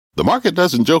The market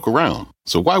doesn't joke around,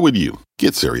 so why would you?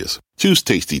 Get serious. Choose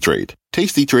Tasty Trade.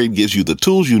 Tasty Trade gives you the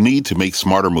tools you need to make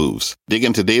smarter moves. Dig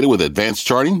into data with advanced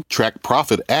charting, track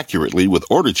profit accurately with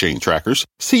order chain trackers,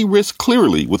 see risk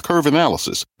clearly with curve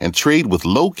analysis, and trade with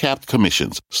low-capped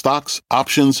commissions, stocks,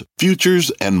 options,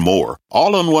 futures, and more.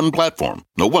 All on one platform.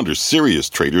 No wonder serious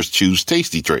traders choose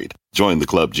Tasty Trade. Join the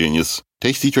club, genius.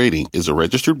 Tasty Trading is a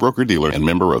registered broker-dealer and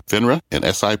member of FINRA and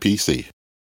SIPC.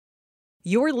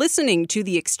 You're listening to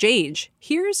The Exchange.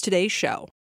 Here's today's show.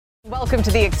 Welcome to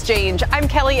The Exchange. I'm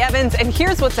Kelly Evans, and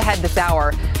here's what's ahead this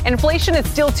hour. Inflation is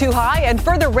still too high, and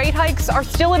further rate hikes are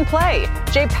still in play.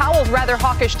 Jay Powell's rather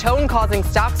hawkish tone causing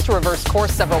stocks to reverse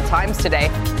course several times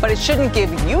today. But it shouldn't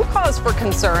give you cause for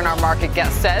concern, our market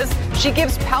guest says. She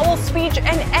gives Powell's speech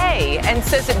an A and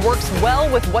says it works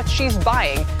well with what she's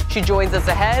buying. She joins us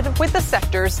ahead with the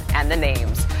sectors and the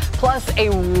names. Plus, a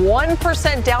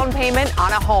 1% down payment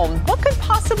on a home. What could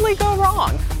possibly go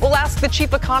wrong? We'll ask the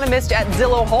chief economist at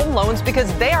Zillow Home Loans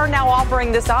because they are now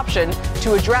offering this option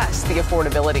to address the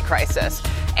affordability crisis.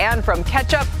 And from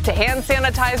ketchup to hand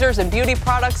sanitizers and beauty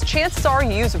products, chances are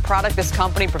you use a product this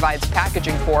company provides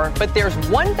packaging for. But there's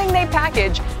one thing they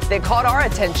package that caught our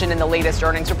attention in the latest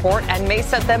earnings report and may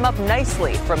set them up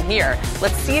nicely from here.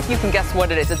 Let's see if you can guess what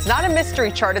it is. It's not a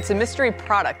mystery chart. It's a mystery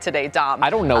product today, Dom. I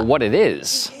don't know what it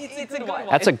is. It's a good one.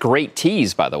 That's a great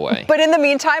tease, by the way. But in the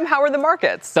meantime, how are the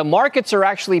markets? The markets are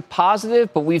actually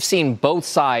positive, but we've seen both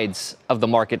sides of the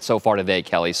market so far today,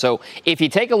 Kelly. So if you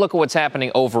take a look at what's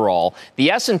happening overall,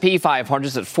 the S&P 500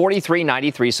 is at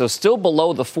 4393, so still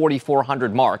below the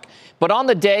 4,400 mark. But on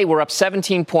the day, we're up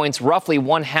 17 points, roughly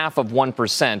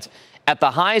 0.5%. At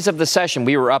the highs of the session,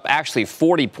 we were up actually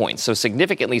 40 points, so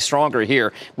significantly stronger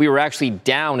here. We were actually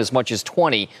down as much as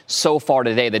 20 so far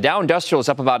today. The Dow Industrial is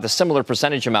up about a similar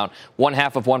percentage amount,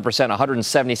 0.5%,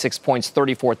 176 points,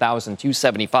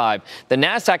 34,275. The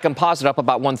Nasdaq Composite up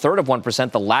about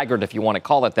 1/3%, the laggard, if you want to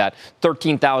call it that,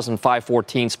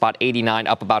 13,514, spot 89,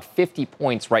 up about 50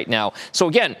 points right now. So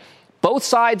again, both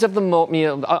sides of the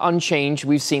unchanged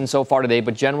we've seen so far today,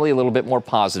 but generally a little bit more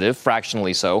positive,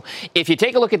 fractionally so. If you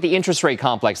take a look at the interest rate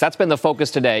complex, that's been the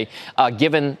focus today,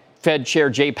 given Fed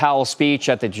Chair Jay Powell's speech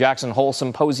at the Jackson Hole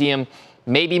Symposium.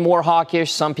 Maybe more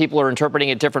hawkish. Some people are interpreting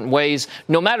it different ways.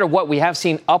 No matter what, we have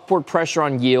seen upward pressure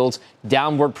on yields,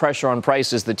 downward pressure on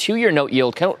prices. The 2-year note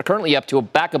yield currently up to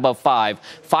back above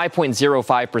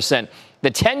 5.05%. The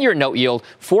 10-year note yield,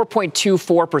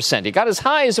 4.24%. It got as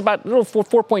high as about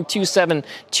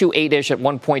 4.2728-ish at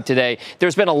one point today.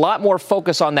 There's been a lot more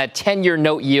focus on that 10-year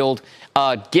note yield,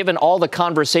 given all the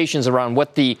conversations around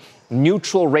what the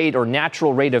neutral rate or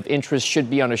natural rate of interest should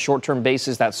be on a short-term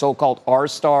basis, that so-called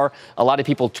R-star. A lot of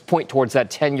people point towards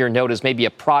that 10-year note as maybe a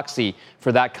proxy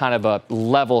for that kind of a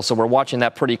level. So we're watching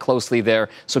that pretty closely there.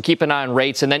 So keep an eye on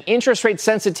rates. And then interest rate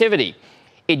sensitivity.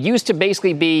 It used to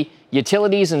basically be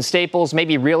utilities and staples,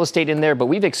 maybe real estate in there, but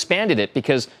we've expanded it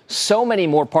because so many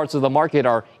more parts of the market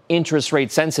are interest rate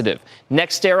sensitive.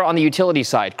 NextEra on the utility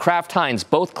side, Kraft Heinz,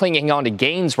 both clinging on to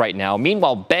gains right now.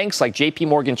 Meanwhile, banks like JP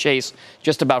Morgan Chase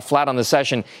just about flat on the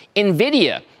session.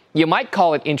 Nvidia, you might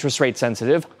call it interest rate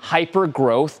sensitive, hyper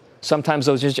growth. Sometimes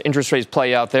those interest rates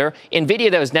play out there. Nvidia,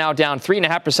 that is now down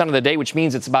 3.5% of the day, which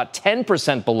means it's about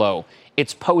 10% below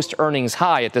its post-earnings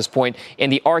high at this point. In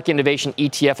the ARK Innovation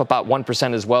ETF, about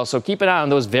 1% as well. So keep an eye on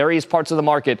those various parts of the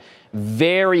market.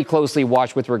 Very closely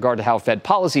watched with regard to how Fed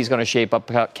policy is going to shape up.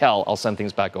 Kel, I'll send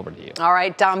things back over to you. All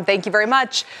right, Dom, thank you very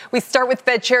much. We start with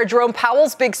Fed Chair Jerome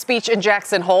Powell's big speech in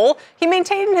Jackson Hole. He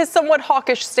maintained his somewhat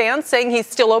hawkish stance, saying he's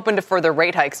still open to further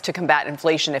rate hikes to combat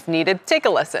inflation if needed. Take a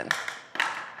listen.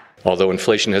 Although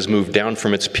inflation has moved down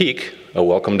from its peak, a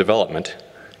welcome development,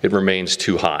 it remains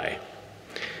too high.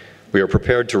 We are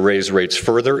prepared to raise rates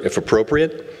further if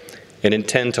appropriate and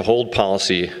intend to hold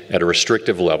policy at a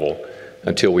restrictive level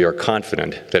until we are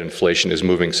confident that inflation is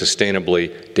moving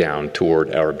sustainably down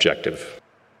toward our objective.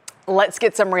 Let's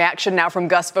get some reaction now from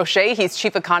Gus Fauché. He's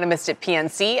chief economist at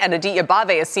PNC, and Aditya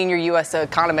Bave, a senior U.S.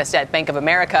 economist at Bank of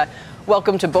America.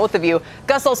 Welcome to both of you.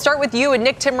 Gus, I'll start with you. And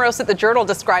Nick Timrose at the Journal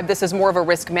described this as more of a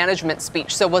risk management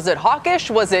speech. So was it hawkish?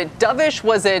 Was it dovish?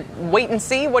 Was it wait and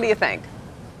see? What do you think?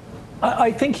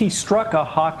 I think he struck a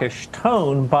hawkish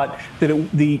tone, but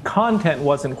the content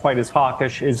wasn't quite as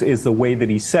hawkish as the way that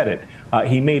he said it.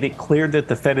 He made it clear that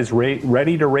the Fed is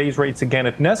ready to raise rates again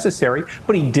if necessary,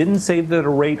 but he didn't say that a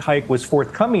rate hike was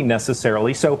forthcoming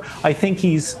necessarily. So I think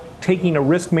he's taking a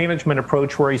risk management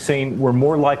approach where he's saying we're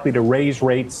more likely to raise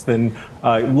rates than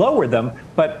lower them,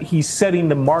 but he's setting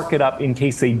the market up in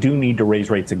case they do need to raise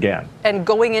rates again. And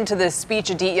going into this speech,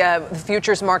 the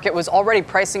futures market was already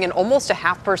pricing in almost a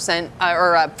 0.5%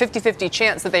 or a 50-50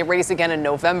 chance that they raise again in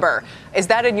November. Is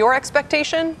that in your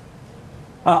expectation?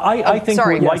 I think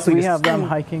sorry. we're likely we to have them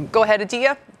hiking. Go ahead,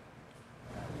 Adia.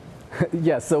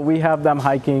 Yes, so we have them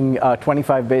hiking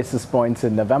 25 basis points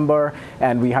in November,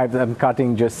 and we have them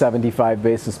cutting just 75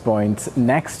 basis points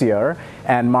next year,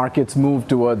 and markets move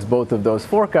towards both of those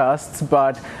forecasts.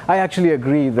 But I actually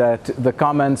agree that the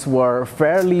comments were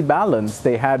fairly balanced.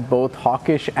 They had both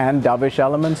hawkish and dovish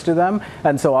elements to them,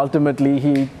 and so ultimately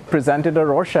he presented a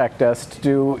Rorschach test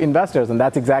to investors, and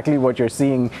that's exactly what you're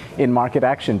seeing in market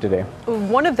action today.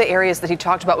 One of the areas that he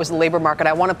talked about was the labor market.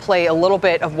 I want to play a little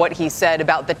bit of what he said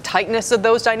about the tightness of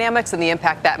those dynamics and the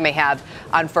impact that may have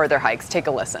on further hikes. Take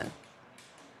a listen.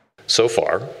 So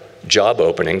far, job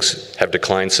openings have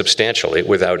declined substantially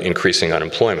without increasing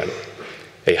unemployment,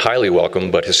 a highly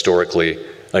welcome but historically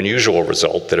unusual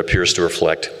result that appears to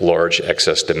reflect large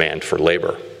excess demand for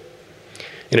labor.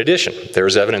 In addition, there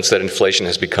is evidence that inflation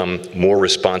has become more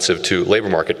responsive to labor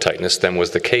market tightness than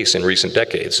was the case in recent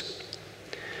decades.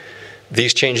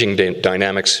 These changing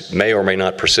dynamics may or may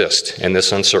not persist, and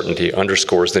this uncertainty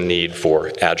underscores the need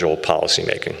for agile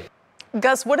policymaking.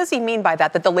 Gus, what does he mean by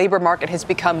that the labor market has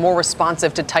become more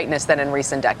responsive to tightness than in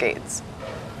recent decades?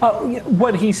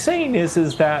 What he's saying is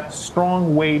that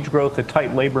strong wage growth, a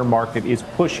tight labor market, is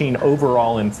pushing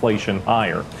overall inflation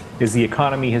higher. As the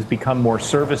economy has become more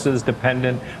services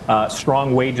dependent,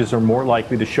 strong wages are more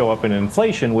likely to show up in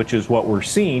inflation, which is what we're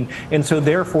seeing. And so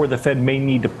therefore, the Fed may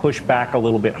need to push back a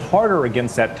little bit harder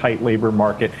against that tight labor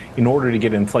market in order to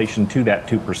get inflation to that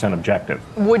 2% objective.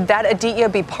 Would that, Aditya,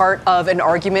 be part of an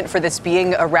argument for this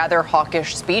being a rather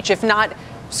hawkish speech? If not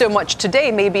so much today,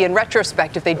 maybe in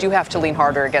retrospect, if they do have to lean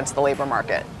harder against the labor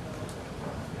market?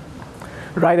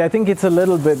 Right, I think it's a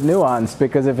little bit nuanced,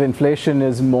 because if inflation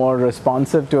is more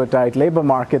responsive to a tight labor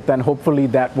market, then hopefully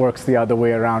that works the other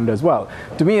way around as well.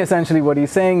 To me, essentially what he's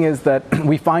saying is that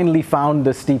we finally found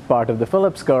the steep part of the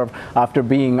Phillips curve after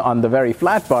being on the very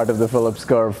flat part of the Phillips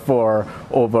curve for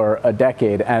over a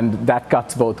decade, and that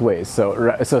cuts both ways.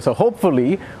 So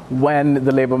hopefully when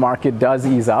the labor market does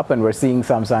ease up, and we're seeing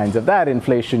some signs of that,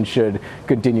 inflation should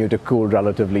continue to cool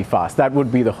relatively fast. That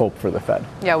would be the hope for the Fed.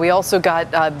 Yeah, we also got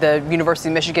the University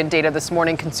of Michigan data this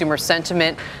morning, consumer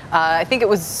sentiment. I think it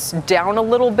was down a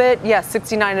little bit. Yeah,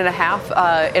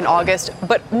 69.5 in August.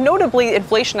 But notably,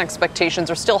 inflation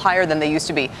expectations are still higher than they used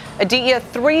to be. Aditya,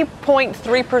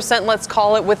 3.3%, let's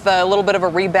call it, with a little bit of a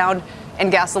rebound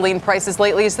in gasoline prices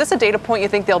lately. Is this a data point you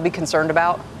think they'll be concerned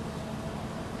about?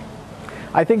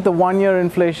 I think the one-year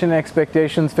inflation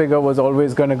expectations figure was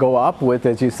always going to go up with,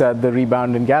 as you said, the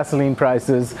rebound in gasoline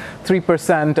prices.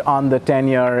 3% on the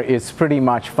 10-year is pretty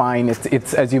much fine.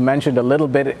 It's, as you mentioned, a little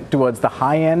bit towards the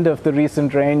high end of the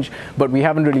recent range, but we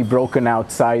haven't really broken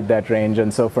outside that range,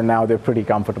 and so for now they're pretty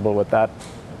comfortable with that.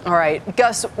 All right.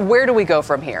 Gus, where do we go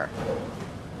from here?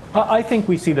 I think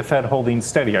we see the Fed holding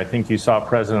steady. I think you saw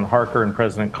President Harker and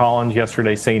President Collins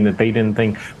yesterday saying that they didn't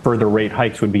think further rate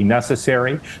hikes would be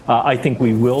necessary. I think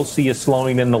we will see a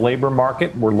slowing in the labor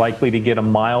market. We're likely to get a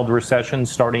mild recession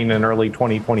starting in early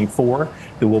 2024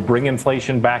 that will bring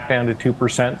inflation back down to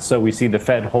 2%. So we see the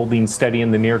Fed holding steady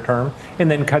in the near term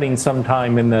and then cutting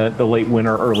sometime in the late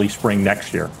winter, early spring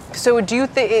next year. So do you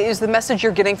think, is the message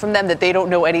you're getting from them that they don't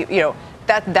know any,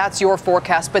 that's your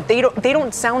forecast, but they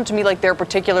don't sound to me like they're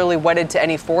particularly wedded to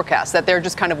any forecast, that they're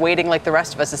just kind of waiting like the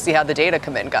rest of us to see how the data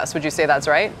come in, Gus? Would you say that's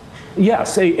right?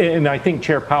 Yes, and I think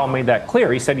Chair Powell made that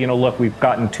clear. He said, look, we've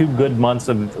gotten 2 good months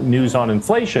of news on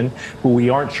inflation, but we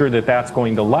aren't sure that that's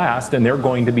going to last, and they're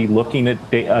going to be looking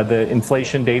at the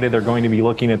inflation data. They're going to be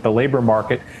looking at the labor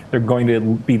market. They're going to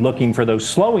be looking for those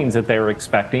slowings that they're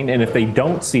expecting, and if they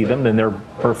don't see them, then they're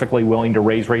perfectly willing to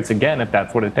raise rates again if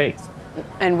that's what it takes.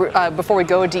 And before we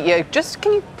go, Aditya, just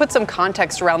can you put some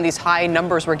context around these high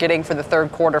numbers we're getting for the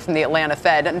third quarter from the Atlanta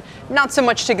Fed? And not so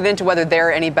much to get into whether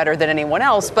they're any better than anyone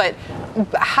else, but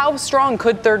how strong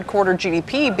could third quarter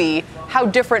GDP be? How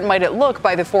different might it look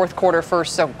by the fourth quarter,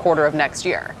 first quarter of next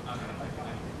year?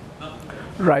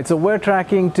 Right, so we're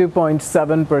tracking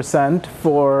 2.7%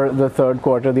 for the third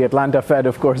quarter. The Atlanta Fed,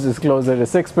 of course, is closer to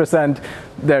 6%.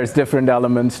 There's different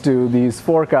elements to these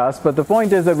forecasts, but the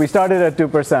point is that we started at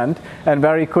 2%, and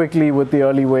very quickly with the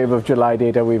early wave of July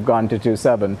data, we've gone to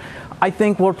 2.7. I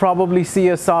think we'll probably see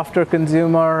a softer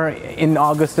consumer in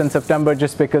August and September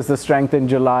just because the strength in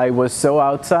July was so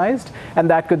outsized, and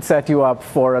that could set you up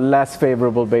for a less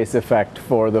favorable base effect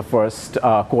for the first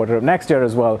quarter of next year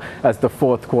as well as the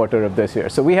fourth quarter of this year.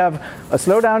 So we have a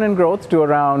slowdown in growth to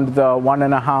around the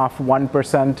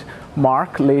 1.5%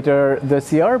 mark later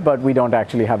this year, but we don't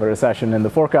actually have a recession in the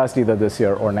forecast either this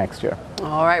year or next year.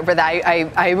 All right, but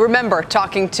I remember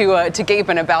talking to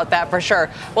Gapin about that for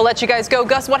sure. We'll let you guys go.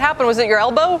 Gus, what happened? Was it your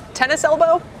elbow? Tennis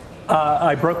elbow?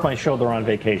 I broke my shoulder on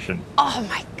vacation. Oh,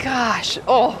 my gosh.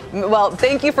 Oh, well,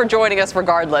 thank you for joining us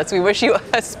regardless. We wish you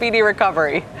a speedy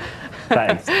recovery.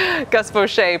 Thanks. Gus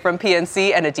Fauché from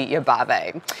PNC and Aditya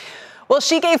Bave. Well,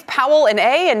 she gave Powell an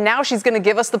A, and now she's going to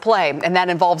give us the play. And that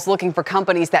involves looking for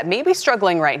companies that may be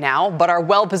struggling right now, but are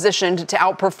well-positioned to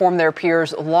outperform their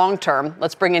peers long-term.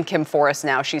 Let's bring in Kim Forrest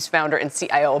now. She's founder and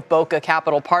CIO of Boca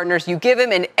Capital Partners. You give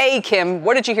him an A, Kim.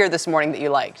 What did you hear this morning that you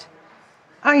liked?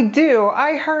 I do.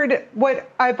 I heard what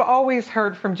I've always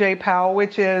heard from Jay Powell,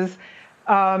 which is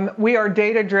we are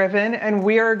data-driven, and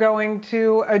we are going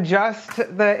to adjust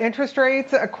the interest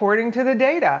rates according to the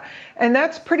data. And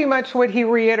that's pretty much what he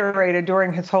reiterated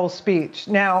during his whole speech.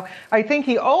 Now, I think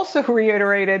he also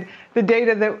reiterated the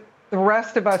data that the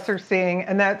rest of us are seeing,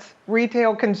 and that's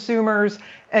retail consumers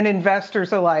and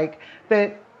investors alike,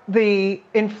 that the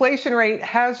inflation rate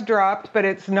has dropped, but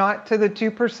it's not to the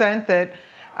 2% that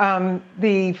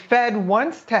the Fed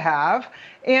wants to have,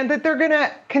 and that they're going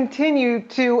to continue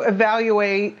to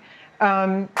evaluate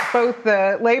both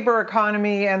the labor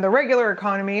economy and the regular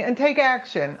economy and take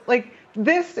action. Like,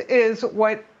 this is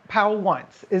what Powell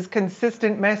wants, is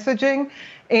consistent messaging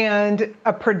and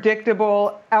a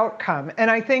predictable outcome.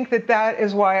 And I think that that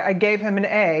is why I gave him an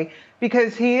A,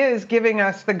 because he is giving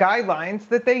us the guidelines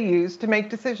that they use to make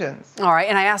decisions. All right,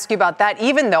 and I ask you about that,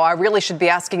 even though I really should be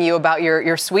asking you about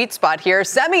your sweet spot here,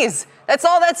 semis. That's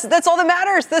all that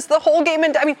matters. This the whole game.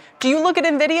 I mean, do you look at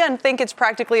Nvidia and think it's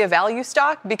practically a value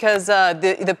stock because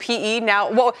the PE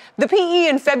now? Well, the PE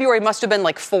in February must have been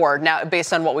like 4 now,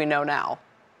 based on what we know now.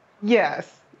 Yes.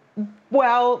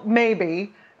 Well,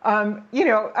 maybe.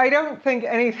 I don't think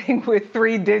anything with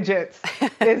 3 digits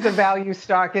is a value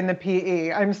stock in the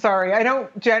PE. I'm sorry. I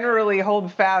don't generally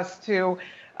hold fast to.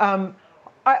 I'm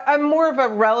more of a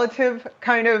relative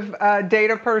kind of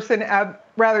data person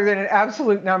rather than an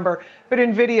absolute number. But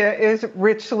Nvidia is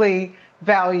richly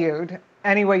valued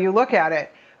any way you look at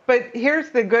it. But here's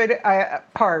the good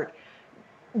part.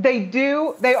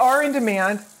 They are in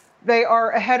demand. They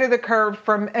are ahead of the curve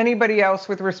from anybody else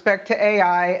with respect to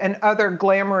AI and other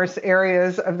glamorous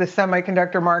areas of the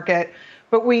semiconductor market.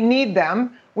 But we need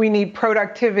them. We need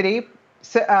productivity.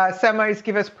 Semis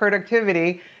give us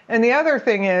productivity. And the other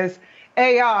thing is,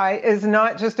 AI is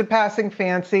not just a passing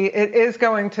fancy. It is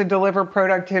going to deliver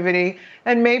productivity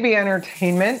and maybe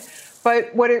entertainment.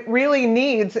 But what it really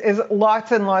needs is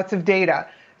lots and lots of data.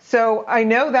 So I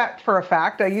know that for a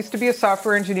fact. I used to be a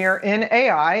software engineer in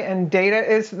AI, and data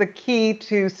is the key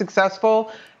to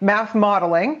successful math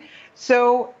modeling.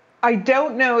 So I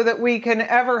don't know that we can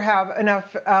ever have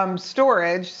enough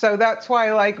storage. So that's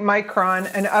why, like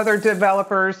Micron and other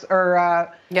developers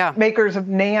or makers of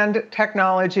NAND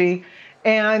technology.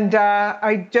 And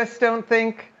I just don't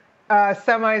think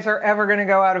semis are ever going to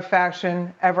go out of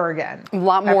fashion ever again. A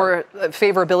lot more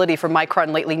favorability for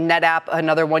Micron lately. NetApp,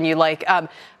 another one you like.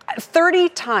 30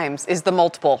 times is the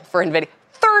multiple for NVIDIA.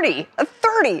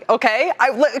 30, okay?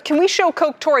 Can we show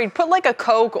Coke, Tori? Put like a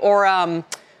Coke or a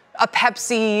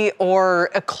Pepsi or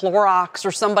a Clorox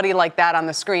or somebody like that on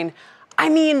the screen. I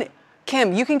mean,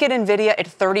 Kim, you can get NVIDIA at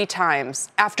 30 times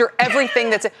after everything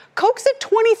that's... Coke's at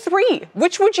 23.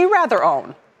 Which would you rather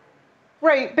own?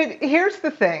 Right, but here's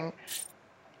the thing.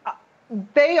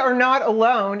 They are not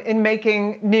alone in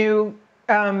making new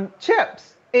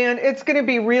chips. And it's going to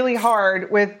be really hard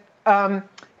with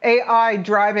AI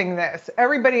driving this.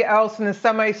 Everybody else in the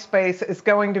semi space is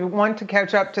going to want to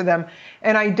catch up to them.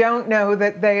 And I don't know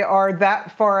that they are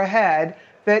that far ahead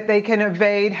that they can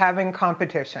evade having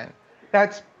competition.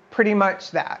 That's pretty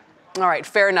much that. All right,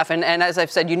 fair enough. And as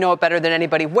I've said, you know it better than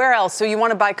anybody. Where else? So you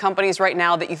want to buy companies right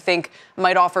now that you think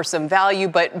might offer some value,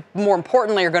 but more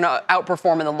importantly, are going to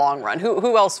outperform in the long run.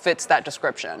 Who else fits that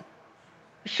description?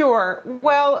 Sure.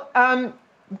 Well,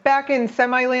 back in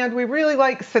semi-land, we really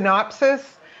like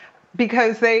Synopsys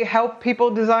because they help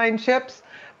people design chips.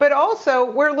 But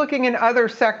also, we're looking in other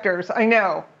sectors. I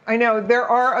know there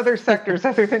are other sectors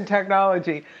other than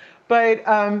technology. But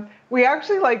we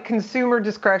actually like consumer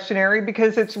discretionary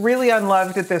because it's really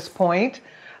unloved at this point.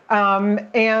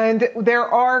 And there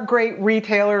are great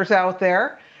retailers out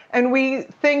there. And we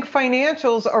think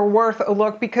financials are worth a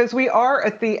look because we are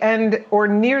at the end or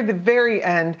near the very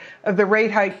end of the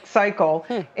rate hike cycle.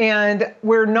 And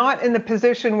we're not in the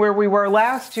position where we were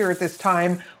last year at this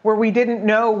time, where we didn't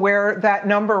know where that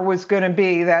number was going to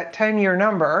be, that 10-year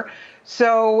number.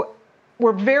 So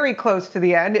we're very close to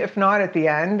the end, if not at the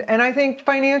end. And I think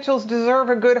financials deserve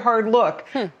a good hard look.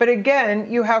 But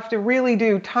again, you have to really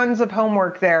do tons of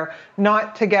homework there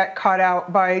not to get caught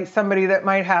out by somebody that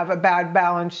might have a bad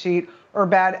balance sheet or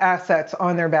bad assets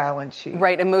on their balance sheet.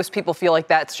 Right, and most people feel like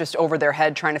that's just over their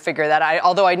head trying to figure that out.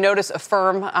 Although I notice a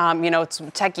firm, it's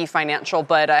techie financial,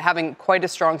 but having quite a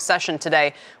strong session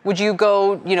today. Would you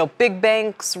go, big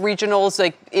banks, regionals,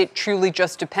 like it truly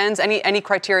just depends? Any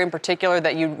criteria in particular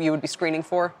that you would be screening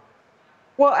for?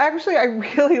 Well, actually, I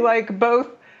really like both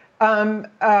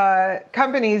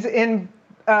companies in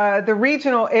the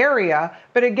regional area,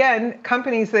 but again,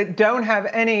 companies that don't have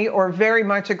any or very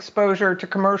much exposure to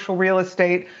commercial real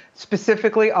estate,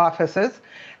 specifically offices.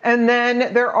 And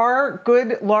then there are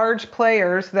good large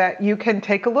players that you can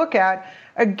take a look at.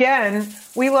 Again,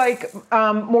 we like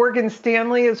Morgan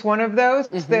Stanley is one of those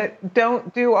that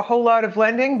don't do a whole lot of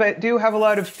lending, but do have a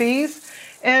lot of fees.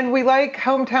 And we like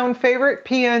hometown favorite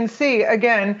PNC,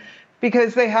 again,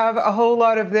 because they have a whole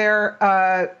lot of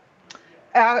their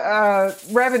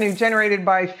revenue generated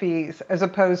by fees as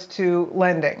opposed to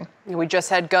lending. We just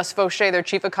had Gus Fauché, their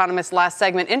chief economist, last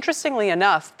segment. Interestingly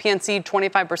enough, PNC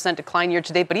 25% decline year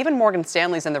to date, but even Morgan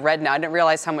Stanley's in the red now. I didn't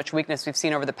realize how much weakness we've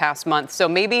seen over the past month. So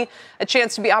maybe a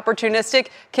chance to be opportunistic.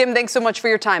 Kim, thanks so much for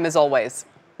your time as always.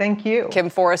 Thank you. Kim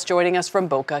Forrest joining us from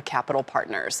Boca Capital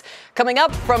Partners. Coming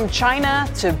up, from China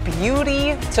to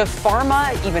beauty to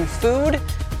pharma, even food.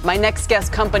 My next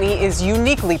guest company is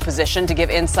uniquely positioned to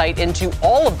give insight into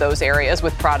all of those areas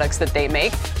with products that they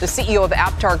make. The CEO of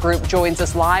Aptar Group joins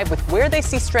us live with where they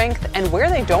see strength and where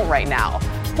they don't right now.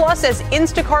 Plus, as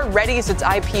Instacart readies its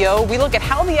IPO, we look at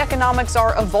how the economics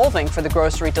are evolving for the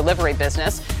grocery delivery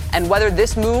business and whether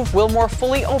this move will more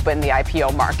fully open the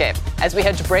IPO market. As we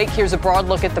head to break, here's a broad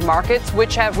look at the markets,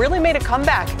 which have really made a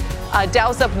comeback.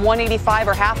 Dow's up 185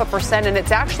 or 0.5%, and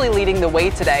it's actually leading the way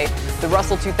today. The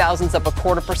Russell 2000's up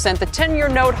 0.25%. The 10-year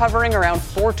note hovering around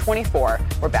 424.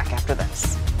 We're back after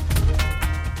this.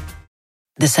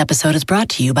 This episode is brought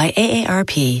to you by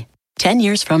AARP. 10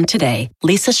 years from today,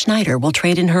 Lisa Schneider will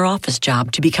trade in her office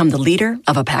job to become the leader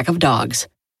of a pack of dogs.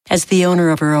 As the owner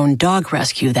of her own dog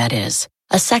rescue, that is.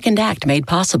 A second act made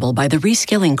possible by the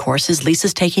reskilling courses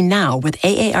Lisa's taking now with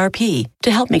AARP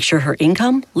to help make sure her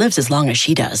income lives as long as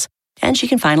she does. And she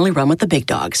can finally run with the big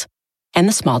dogs. And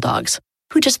the small dogs,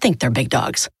 who just think they're big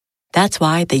dogs. That's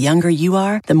why the younger you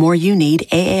are, the more you need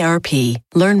AARP.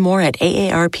 Learn more at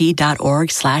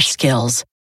aarp.org/skills.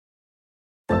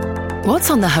 What's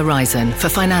on the horizon for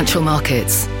financial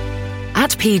markets?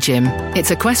 At PGIM, it's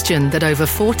a question that over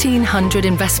 1,400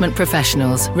 investment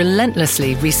professionals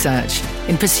relentlessly research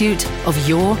in pursuit of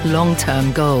your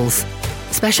long-term goals.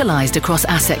 Specialized across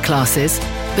asset classes,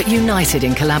 but united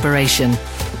in collaboration,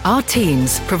 our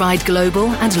teams provide global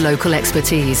and local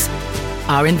expertise.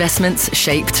 Our investments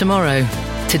shape tomorrow,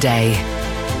 today.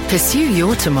 Pursue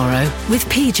your tomorrow with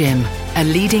PGIM, a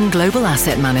leading global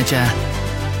asset manager.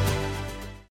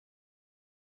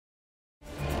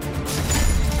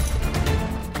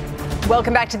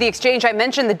 Welcome back to The Exchange. I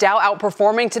mentioned the Dow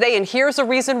outperforming today, and here's a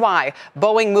reason why.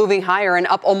 Boeing moving higher and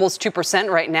up almost 2%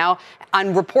 right now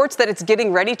on reports that it's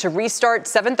getting ready to restart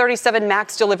 737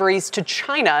 MAX deliveries to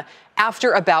China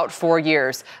after about 4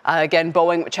 years. Again,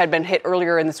 Boeing, which had been hit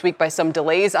earlier in this week by some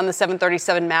delays on the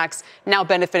 737 MAX, now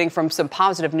benefiting from some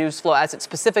positive news flow as it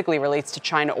specifically relates to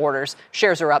China orders.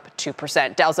 Shares are up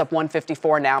 2%. Dow's up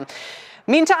 154 now.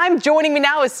 Meantime, joining me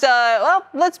now is,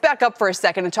 let's back up for a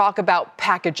second and talk about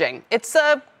packaging. It's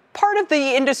part of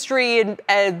the industry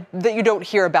that you don't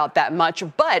hear about that much,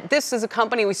 but this is a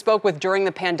company we spoke with during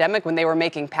the pandemic when they were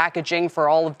making packaging for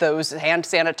all of those hand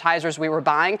sanitizers we were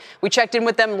buying. We checked in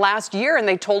with them last year, and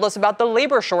they told us about the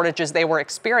labor shortages they were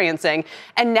experiencing,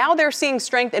 and now they're seeing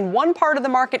strength in one part of the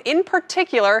market in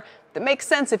particular that makes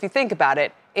sense if you think about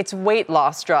it. It's weight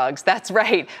loss drugs. That's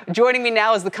right. Joining me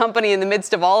now is the company in the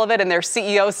midst of all of it and their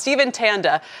CEO, Stephen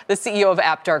Tanda, the CEO of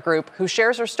Aptar Group, whose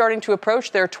shares are starting to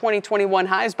approach their 2021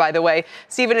 highs, by the way.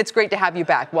 Stephen, it's great to have you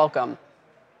back. Welcome.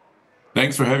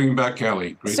 Thanks for having me back,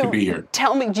 Kelly. Great to be here.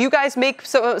 Tell me, do you guys make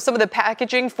some of the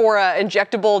packaging for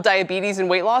injectable diabetes and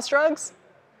weight loss drugs?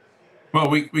 Well,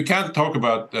 we can't talk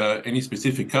about any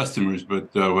specific customers,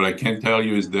 but what I can tell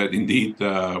you is that indeed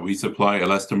we supply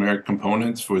elastomeric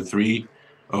components for 3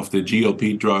 of the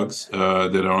GLP drugs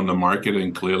that are on the market,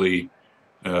 and clearly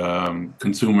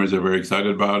Consumers are very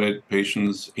excited about it,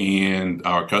 patients, and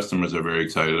our customers are very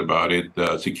excited about it,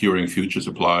 securing future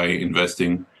supply,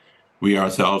 investing. We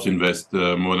ourselves invest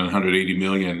more than 180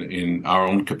 million in our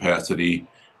own capacity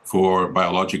for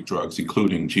biologic drugs,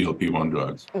 including GLP-1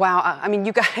 drugs. Wow. I mean,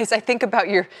 you guys, I think about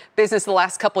your business the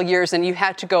last couple of years, and you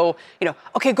had to go,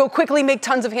 okay, go quickly make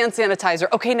tons of hand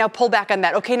sanitizer. Okay, now pull back on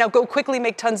that. Okay, now go quickly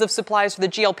make tons of supplies for the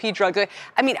GLP drugs.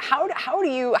 I mean, how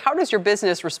does your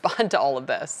business respond to all of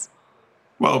this?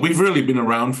 Well, we've really been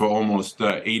around for almost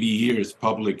 80 years.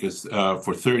 Public is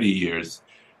for 30 years.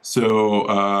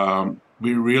 So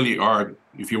we really are,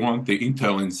 if you want the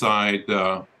intel inside,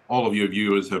 all of your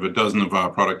viewers have a dozen of our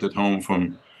product at home,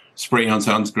 from spray-on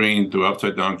sunscreen to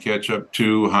upside-down ketchup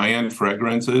to high-end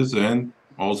fragrances, and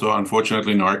also,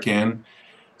 unfortunately, Narcan.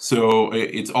 So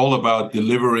it's all about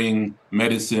delivering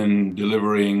medicine,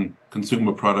 delivering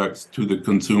consumer products to the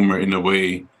consumer in a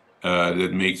way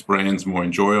that makes brands more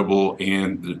enjoyable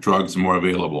and the drugs more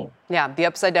available. Yeah, the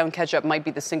upside-down ketchup might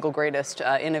be the single greatest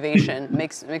innovation.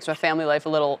 makes my family life a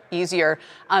little easier.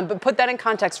 But put that in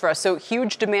context for us. So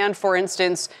huge demand, for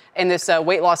instance, in this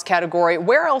weight loss category.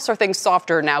 Where else are things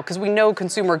softer now? Because we know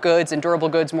consumer goods and durable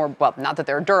goods more, well, not that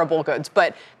they're durable goods,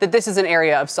 but that this is an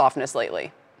area of softness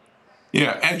lately.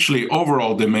 Yeah, actually,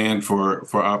 overall demand for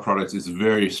our products is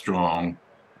very strong.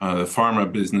 The pharma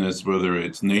business, whether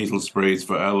it's nasal sprays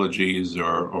for allergies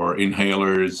or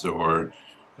inhalers or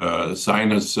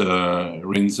sinus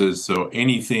rinses, so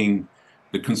anything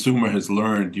the consumer has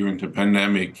learned during the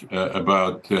pandemic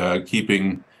about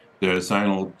keeping their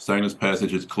sinus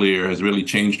passages clear has really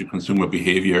changed the consumer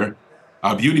behavior.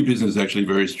 Our beauty business is actually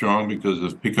very strong because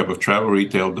of pickup of travel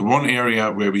retail. The one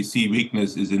area where we see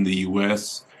weakness is in the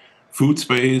U.S., food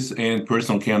space and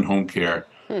personal care and home care.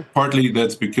 Partly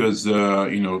that's because,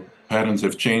 patterns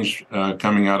have changed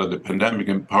coming out of the pandemic,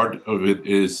 and part of it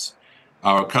is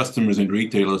our customers and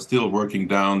retailers still working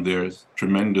down their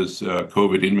tremendous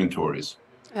COVID inventories.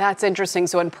 That's interesting.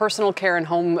 So in personal care and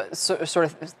home sort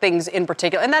of things in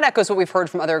particular, and that echoes what we've heard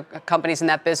from other companies in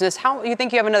that business, how you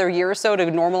think you have another year or so to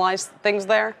normalize things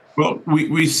there? Well,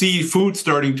 we see food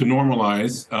starting to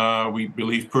normalize. We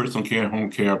believe personal care and home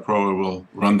care probably will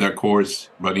run their course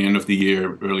by the end of the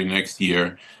year, early next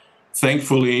year.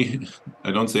 Thankfully,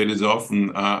 I don't say this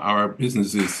often, our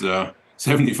business is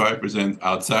 75%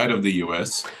 outside of the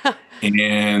U.S.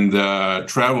 And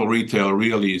travel retail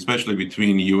really, especially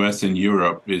between the U.S. and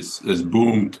Europe, has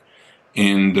boomed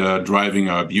in driving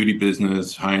our beauty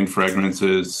business, high-end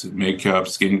fragrances, makeup,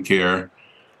 skincare.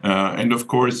 And of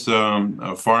course,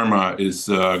 pharma is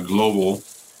global,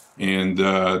 and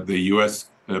the U.S.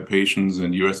 patients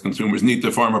and U.S. consumers need the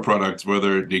pharma products,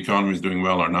 whether the economy is doing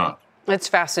well or not. It's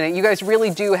fascinating. You guys really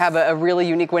do have a really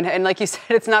unique win. And like you said,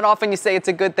 it's not often you say it's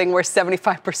a good thing. We're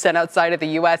 75% outside of the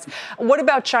U.S. What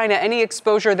about China? Any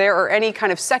exposure there or any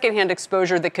kind of secondhand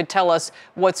exposure that could tell us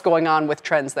what's going on with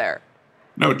trends there?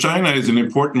 No, China is an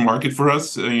important market for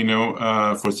us.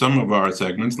 For some of our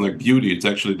segments, like beauty, it's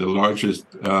actually the largest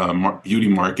beauty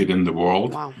market in the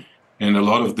world. Wow. And a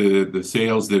lot of the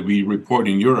sales that we report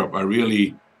in Europe are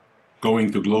really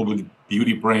going to global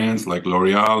beauty brands like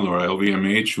L'Oreal or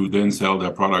LVMH, who then sell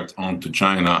their products onto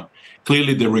China.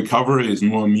 Clearly, the recovery is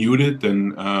more muted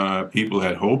than people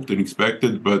had hoped and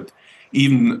expected, but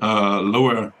even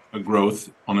lower growth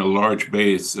on a large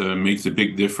base makes a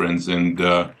big difference. And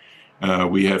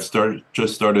we have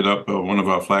just started up one of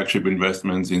our flagship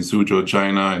investments in Suzhou,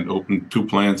 China, and opened 2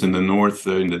 plants in the north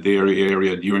in the dairy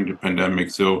area during the pandemic.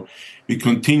 So we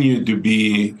continue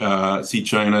to see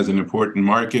China as an important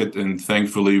market, and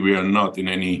thankfully we are not in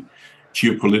any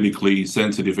geopolitically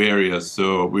sensitive areas.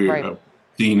 So we're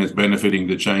seen as benefiting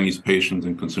the Chinese patients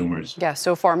and consumers. Yeah,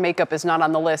 so far makeup is not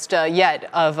on the list yet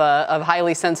of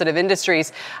highly sensitive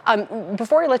industries.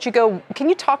 Before I let you go, can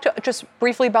you talk just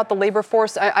briefly about the labor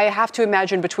force? I have to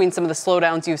imagine between some of the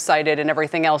slowdowns you've cited and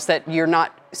everything else that you're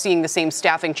not seeing the same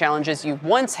staffing challenges you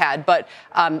once had, but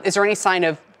is there any sign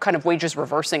of kind of wages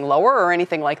reversing lower or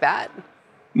anything like that?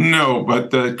 No, but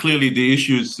clearly the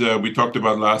issues we talked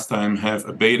about last time have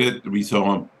abated. We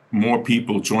saw more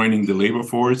people joining the labor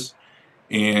force.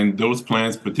 And those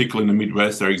plants, particularly in the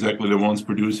Midwest, are exactly the ones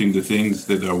producing the things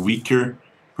that are weaker,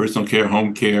 personal care,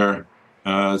 home care.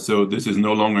 So this is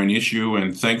no longer an issue.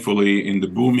 And thankfully, in the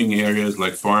booming areas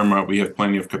like pharma, we have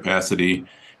plenty of capacity.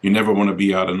 You never want to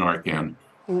be out of Narcan.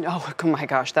 Oh my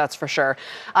gosh, that's for sure.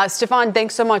 Stefan,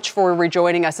 thanks so much for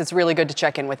rejoining us. It's really good to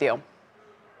check in with you.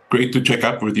 Great to check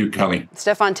up with you, Kelly.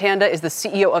 Stefan Tanda is the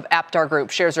CEO of Aptar Group.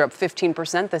 Shares are up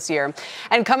 15% this year.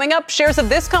 And coming up, shares of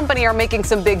this company are making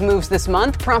some big moves this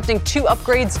month, prompting 2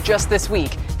 upgrades just this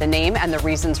week. The name and the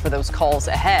reasons for those calls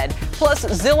ahead. Plus,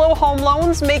 Zillow Home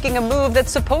Loans making a move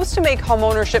that's supposed to make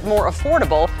homeownership more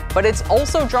affordable, but it's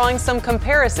also drawing some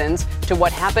comparisons to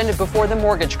what happened before the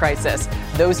mortgage crisis.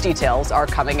 Those details are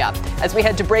coming up. As we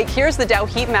head to break, here's the Dow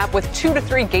heat map with 2 to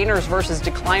 3 gainers versus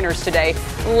decliners today,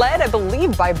 led, I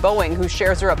believe, by Boeing, whose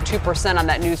shares are up 2% on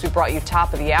that news we brought you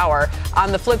top of the hour.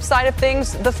 On the flip side of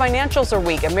things, the financials are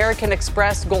weak. American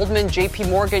Express, Goldman, JP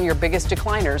Morgan, your biggest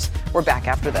decliners. We're back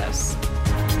after this.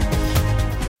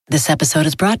 This episode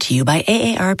is brought to you by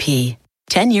AARP.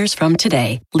 10 years from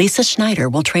today, Lisa Schneider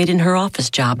will trade in her office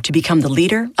job to become the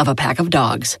leader of a pack of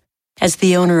dogs. As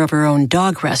the owner of her own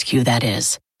dog rescue, that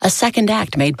is. A second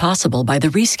act made possible by the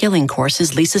reskilling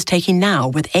courses Lisa's taking now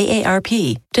with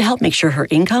AARP to help make sure her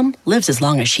income lives as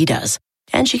long as she does.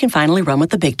 And she can finally run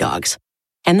with the big dogs.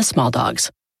 And the small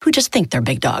dogs, who just think they're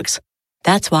big dogs.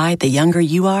 That's why the younger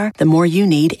you are, the more you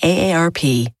need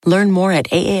AARP. Learn more at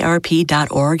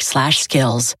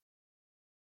aarp.org/skills.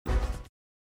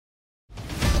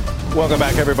 Welcome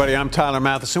back, everybody. I'm Tyler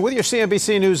Matheson with your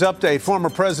CNBC News update. Former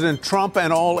President Trump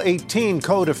and all 18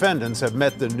 co-defendants have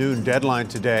met the noon deadline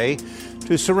today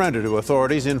to surrender to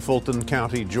authorities in Fulton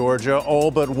County, Georgia. All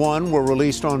but one were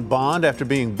released on bond after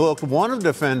being booked. One of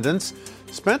the defendants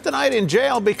spent the night in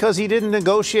jail because he didn't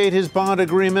negotiate his bond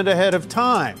agreement ahead of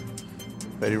time.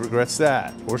 Bet he regrets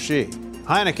that, or she.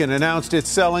 Heineken announced it's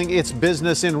selling its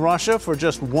business in Russia for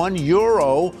just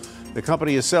 €1. The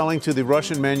company is selling to the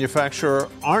Russian manufacturer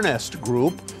Arnest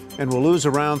Group and will lose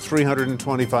around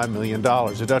 $325 million.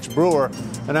 A Dutch brewer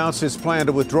announced his plan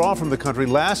to withdraw from the country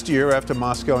last year after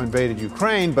Moscow invaded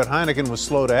Ukraine, but Heineken was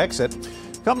slow to exit.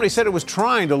 The company said it was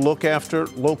trying to look after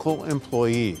local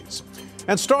employees.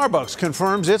 And Starbucks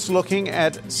confirms it's looking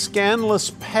at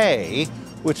Scanless Pay,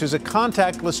 which is a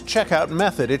contactless checkout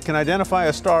method. It can identify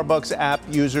a Starbucks app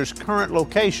user's current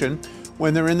location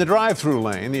when they're in the drive-through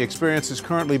lane. The experience is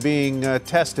currently being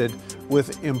tested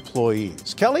with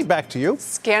employees. Kelly, back to you.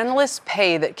 Scanless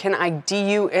Pay that can ID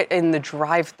you in the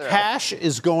drive-thru. Cash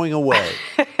is going away.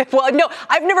 Well, no,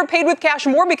 I've never paid with cash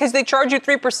more because they charge you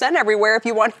 3% everywhere if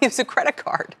you want to use a credit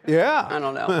card. Yeah. I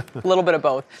don't know. A little bit of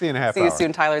both. See you in a half hour. See you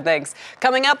soon, Tyler. Thanks.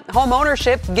 Coming up, home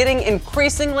ownership getting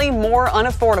increasingly more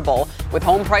unaffordable with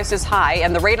home prices high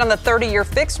and the rate on the 30-year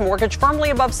fixed mortgage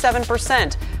firmly above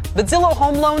 7%. But Zillow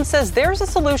Home Loans says there's a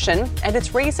solution, and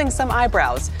it's raising some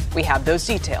eyebrows. We have those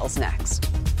details next.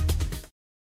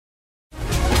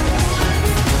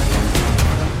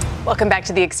 Welcome back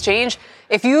to The Exchange.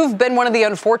 If you've been one of the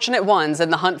unfortunate ones in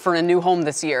the hunt for a new home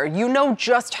this year, you know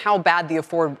just how bad the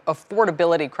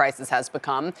affordability crisis has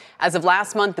become. As of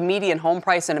last month, the median home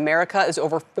price in America is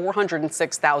over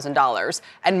 $406,000,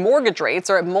 and mortgage rates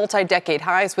are at multi-decade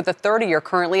highs, with the 30-year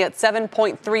currently at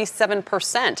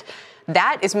 7.37%.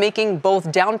 That is making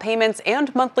both down payments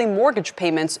and monthly mortgage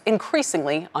payments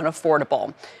increasingly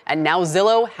unaffordable. And now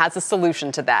Zillow has a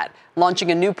solution to that,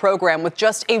 launching a new program with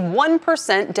just a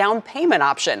 1% down payment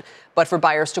option. But for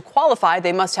buyers to qualify,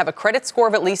 they must have a credit score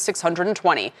of at least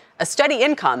 620, a steady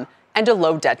income, and a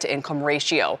low debt-to-income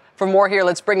ratio. For more here,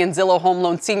 let's bring in Zillow Home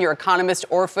Loan senior economist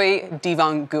Orphe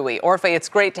Divounguy. Orphe, it's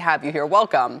great to have you here.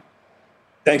 Welcome.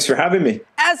 Thanks for having me.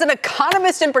 As an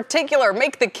economist in particular,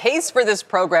 make the case for this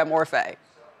program, Orphe.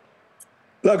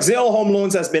 Look, Zillow Home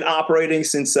Loans has been operating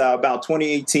since about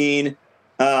 2018,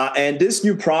 and this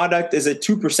new product is a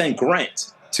 2%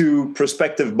 grant to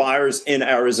prospective buyers in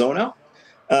Arizona.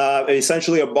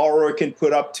 Essentially, a borrower can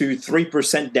put up to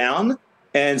 3% down,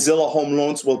 and Zillow Home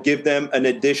Loans will give them an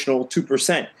additional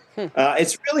 2%.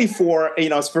 It's really for,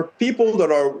 it's for people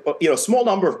that are, small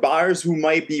number of buyers who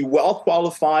might be well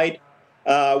qualified,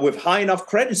 with high enough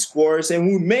credit scores, and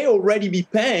who may already be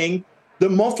paying the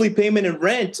monthly payment and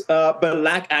rent, but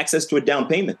lack access to a down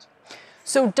payment.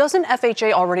 So doesn't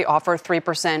FHA already offer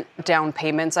 3% down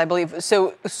payments, I believe?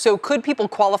 So could people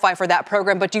qualify for that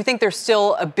program? But do you think there's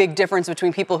still a big difference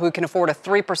between people who can afford a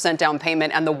 3% down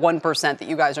payment and the 1% that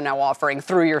you guys are now offering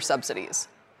through your subsidies?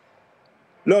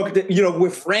 Look,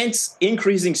 with rents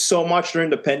increasing so much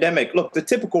during the pandemic, the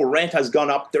typical rent has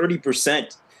gone up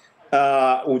 30%.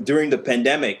 During the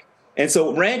pandemic. And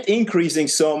so rent increasing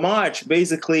so much,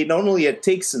 basically, not only it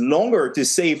takes longer to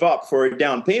save up for a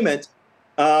down payment,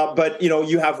 but,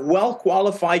 you have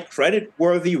well-qualified,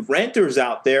 credit-worthy renters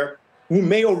out there who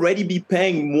may already be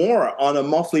paying more on a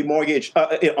monthly mortgage,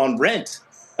 on rent,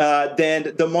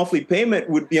 than the monthly payment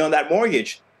would be on that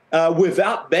mortgage,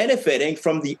 without benefiting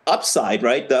from the upside,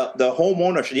 right? The home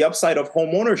ownership, the upside of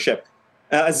home ownership.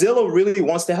 Zillow really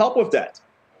wants to help with that.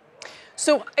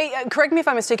 So correct me if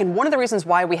I'm mistaken, one of the reasons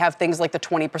why we have things like the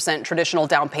 20% traditional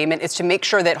down payment is to make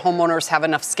sure that homeowners have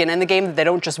enough skin in the game that they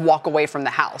don't just walk away from the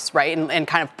house, right, and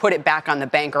kind of put it back on the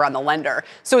bank or on the lender.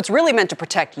 So it's really meant to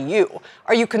protect you.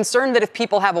 Are you concerned that if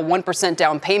people have a 1%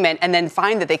 down payment and then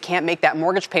find that they can't make that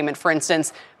mortgage payment, for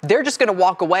instance, they're just going to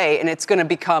walk away and it's going to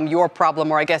become your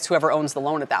problem, or I guess whoever owns the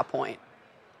loan at that point?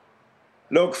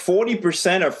 Look,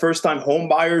 40% of first-time home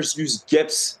buyers use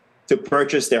gifts to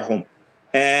purchase their home.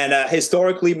 And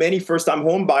historically, many first-time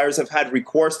home buyers have had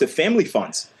recourse to family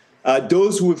funds.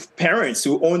 Those with parents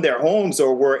who own their homes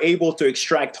or were able to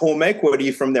extract home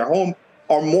equity from their home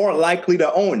are more likely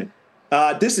to own.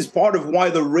 This is part of why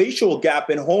the racial gap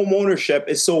in home ownership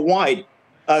is so wide.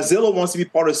 Zillow wants to be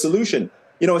part of the solution.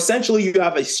 Essentially, you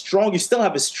still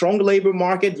have a strong labor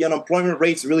market. The unemployment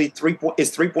rate is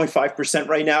 3.5%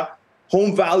 right now.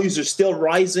 Home values are still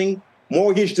rising.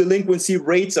 Mortgage delinquency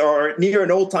rates are near an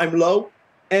all-time low.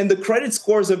 And the credit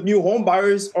scores of new home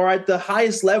buyers are at the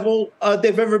highest level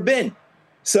they've ever been.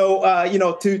 So,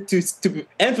 to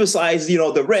emphasize,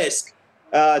 the risk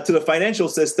to the financial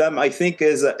system, I think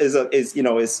is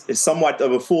somewhat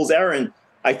of a fool's errand.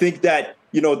 I think that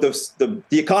the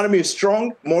economy is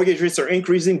strong, mortgage rates are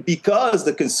increasing because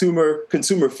the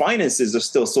consumer finances are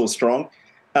still so strong,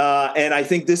 and I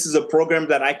think this is a program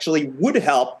that actually would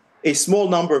help a small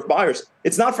number of buyers.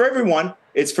 It's not for everyone.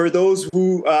 It's for those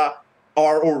who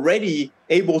are already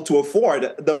able to afford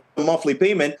the monthly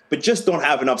payment, but just don't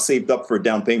have enough saved up for a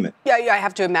down payment. Yeah, I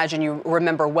have to imagine you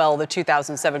remember well the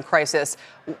 2007 crisis.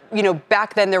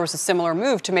 Back then there was a similar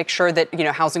move to make sure that,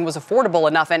 housing was affordable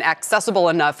enough and accessible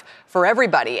enough for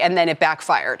everybody, and then it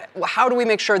backfired. How do we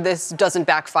make sure this doesn't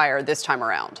backfire this time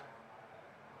around?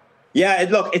 Yeah,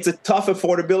 look, it's a tough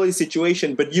affordability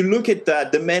situation, but you look at the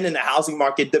demand in the housing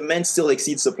market, demand still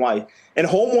exceeds supply, and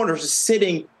homeowners are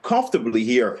sitting comfortably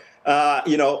here.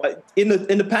 In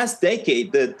the past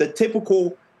decade, the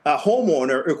typical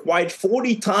homeowner acquired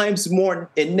 40 times more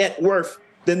in net worth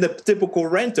than the typical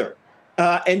renter.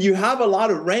 And you have a lot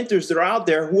of renters that are out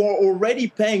there who are already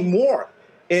paying more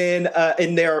in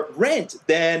their rent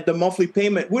than the monthly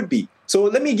payment would be. So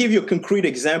let me give you a concrete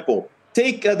example.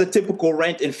 Take the typical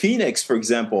rent in Phoenix, for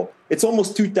example. It's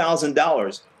almost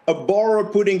 $2,000. A borrower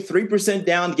putting 3%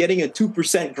 down, getting a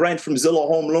 2% grant from Zillow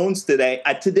Home Loans today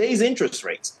at today's interest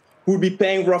rates would be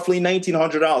paying roughly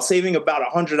 $1,900, saving about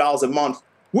 $100 a month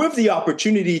with the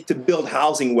opportunity to build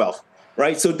housing wealth,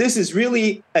 right? So this is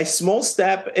really a small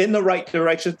step in the right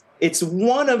direction. It's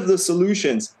one of the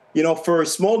solutions, for a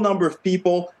small number of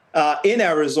people in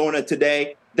Arizona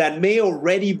today that may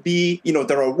already be,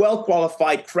 that are well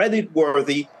qualified, credit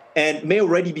worthy, and may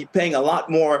already be paying a lot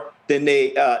more than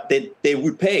they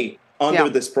would pay under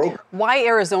this program. Why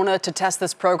Arizona to test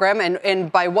this program,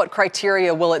 and by what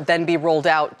criteria will it then be rolled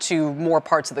out to more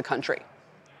parts of the country?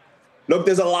 Look,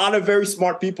 there's a lot of very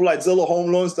smart people at Zillow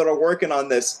Home Loans that are working on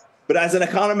this. But as an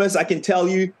economist, I can tell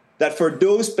you that for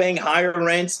those paying higher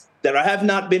rents that have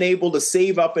not been able to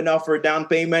save up enough for a down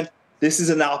payment, this is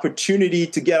an opportunity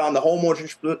to get on the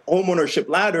homeownership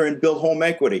ladder and build home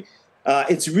equity.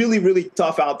 It's really, really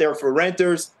tough out there for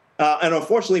renters. And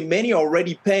unfortunately, many are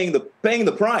already paying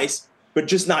the price, but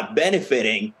just not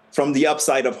benefiting from the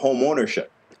upside of home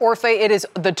ownership. Orphe, it is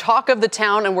the talk of the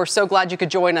town, and we're so glad you could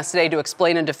join us today to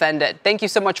explain and defend it. Thank you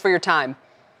so much for your time.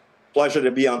 Pleasure to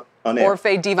be on air.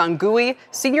 Orphe Divan-Gui,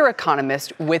 senior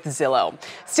economist with Zillow.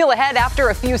 Still ahead, after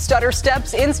a few stutter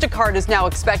steps, Instacart is now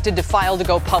expected to file to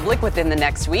go public within the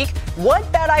next week. What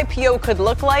that IPO could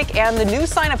look like and the new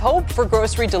sign of hope for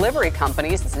grocery delivery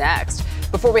companies is next.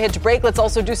 Before we head to break, let's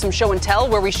also do some show and tell,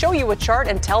 where we show you a chart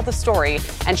and tell the story.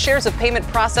 And shares of payment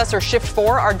processor Shift4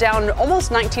 are down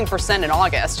almost 19% in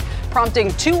August,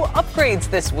 prompting 2 upgrades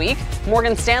this week.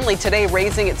 Morgan Stanley today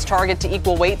raising its target to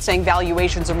equal weight, saying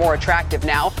valuations are more attractive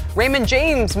now. Raymond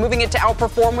James moving it to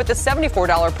outperform with a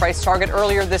 $74 price target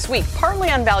earlier this week, partly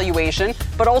on valuation,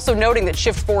 but also noting that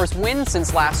Shift4's wins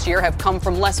since last year have come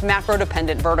from less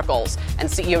macro-dependent verticals. And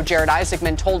CEO Jared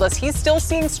Isaacman told us he's still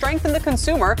seeing strength in the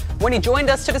consumer when he joined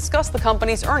us to discuss the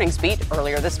company's earnings beat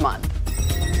earlier this month.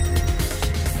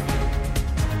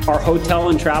 Our hotel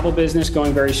and travel business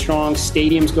going very strong,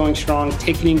 stadiums going strong,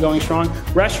 ticketing going strong.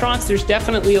 Restaurants, there's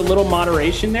definitely a little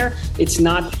moderation there. It's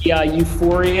not the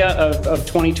euphoria of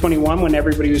 2021 when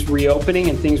everybody was reopening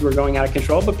and things were going out of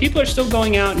control, but people are still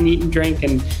going out and eat and drink,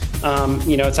 and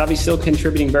it's obviously still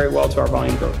contributing very well to our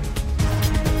volume growth.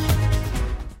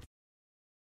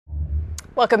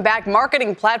 Welcome back.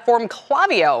 Marketing platform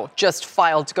Klaviyo just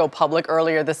filed to go public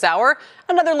earlier this hour.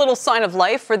 Another little sign of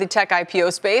life for the tech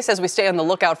IPO space as we stay on the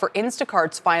lookout for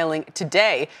Instacart's filing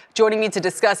today. Joining me to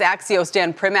discuss Axios'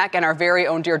 Dan Primack and our very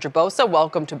own Deirdre Bosa.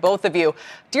 Welcome to both of you.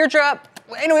 Deirdre,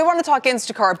 we want to talk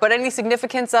Instacart, but any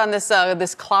significance on this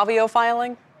Klaviyo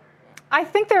filing? I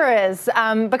think there is,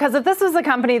 because if this was a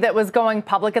company that was going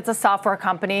public, it's a software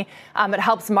company. It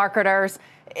helps marketers.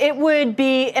 It would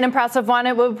be an impressive one.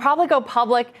 It would probably go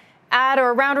public at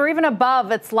or around or even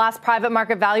above its last private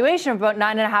market valuation of about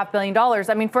 $9.5 billion.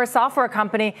 I mean, for a software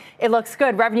company, it looks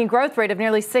good. Revenue growth rate of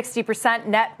nearly 60%,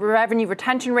 net revenue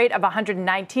retention rate of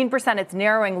 119%. It's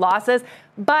narrowing losses.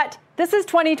 But this is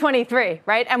 2023,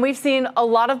 right? And we've seen a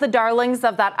lot of the darlings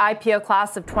of that IPO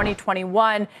class of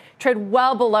 2021 trade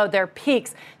well below their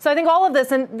peaks. So I think all of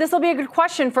this, and this will be a good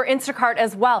question for Instacart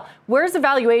as well. Where's the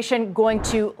valuation going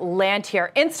to land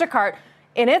here? Instacart,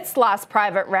 in its last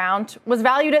private round, was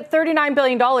valued at $39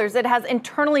 billion. It has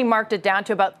internally marked it down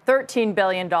to about $13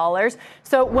 billion.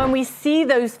 So when we see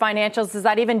those financials, does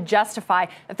that even justify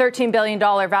a $13 billion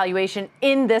valuation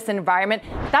in this environment?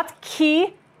 That's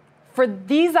key for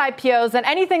these IPOs and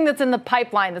anything that's in the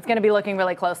pipeline that's going to be looking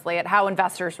really closely at how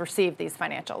investors receive these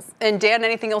financials. And Dan,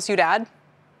 anything else you'd add?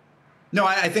 No,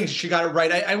 I think she got it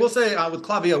right. I will say with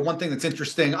Klaviyo, one thing that's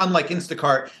interesting, unlike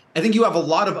Instacart, I think you have a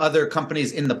lot of other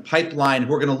companies in the pipeline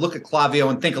who are going to look at Klaviyo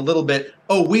and think a little bit,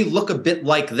 oh, we look a bit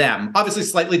like them. Obviously,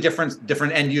 slightly different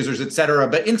end users, et cetera.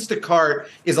 But Instacart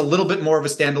is a little bit more of a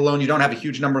standalone. You don't have a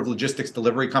huge number of logistics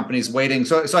delivery companies waiting.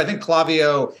 So I think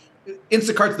Klaviyo,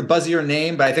 Instacart's the buzzier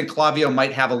name, but I think Klaviyo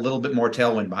might have a little bit more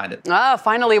tailwind behind it.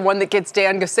 Finally, one that gets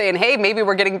Dan saying, hey, maybe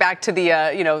we're getting back to the,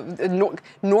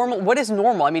 normal. What is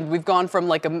normal? I mean, we've gone from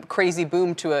like a crazy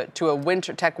boom to a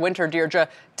winter, tech winter, Deirdre.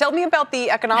 Tell me about the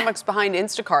economics behind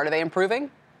Instacart. Are they improving?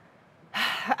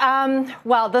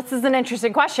 Well, this is an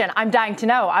interesting question. I'm dying to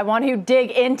know. I want to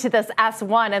dig into this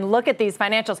S1 and look at these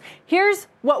financials. Here's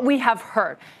what we have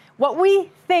heard. What we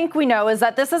think we know is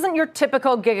that this isn't your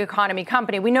typical gig economy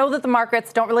company. We know that the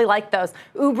markets don't really like those.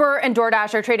 Uber and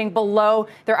DoorDash are trading below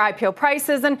their IPO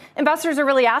prices, and investors are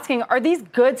really asking, are these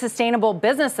good, sustainable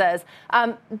businesses?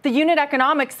 The unit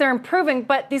economics, they're improving,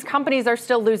 but these companies are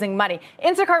still losing money.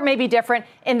 Instacart may be different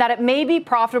in that it may be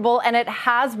profitable, and it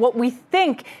has what we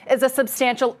think is a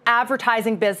substantial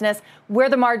advertising business where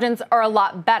the margins are a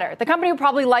lot better. The company would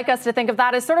probably like us to think of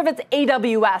that as sort of its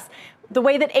AWS. The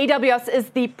way that AWS is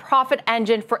the profit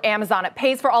engine for Amazon. It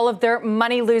pays for all of their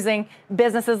money-losing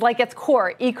businesses like its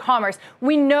core, e-commerce.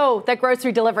 We know that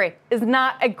grocery delivery is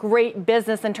not a great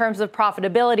business in terms of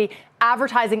profitability.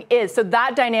 Advertising is. So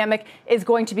that dynamic is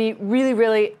going to be really,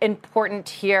 really important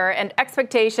here. And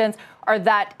expectations are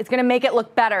that it's going to make it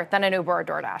look better than an Uber or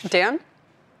DoorDash. Dan?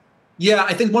 Yeah,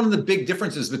 I think one of the big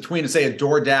differences between, say, a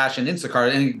DoorDash and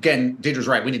Instacart, and again, Deirdre's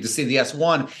right, we need to see the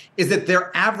S1, is that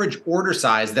their average order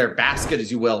size, their basket,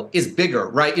 as you will, is bigger,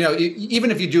 right?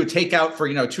 Even if you do a takeout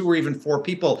for, 2 or even 4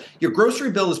 people, your grocery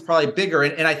bill is probably bigger.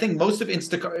 And I think most of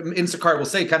Instacart will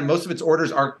say kind of most of its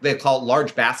orders are, they call it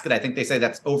large basket. I think they say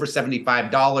that's over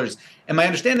 $75. And my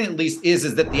understanding at least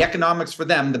is that the economics for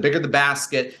them, the bigger the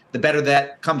basket, the better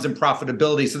that comes in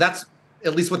profitability. So that's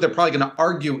at least what they're probably going to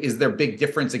argue is their big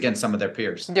difference against some of their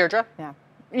peers. Deirdre?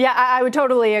 Yeah, I would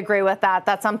totally agree with that.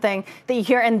 That's something that you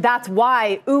hear, and that's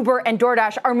why Uber and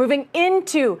DoorDash are moving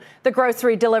into the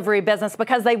grocery delivery business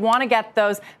because they want to get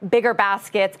those bigger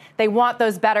baskets. They want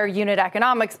those better unit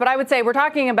economics. But I would say we're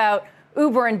talking about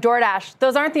Uber and DoorDash.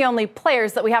 Those aren't the only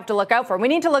players that we have to look out for. We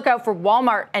need to look out for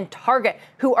Walmart and Target,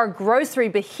 who are grocery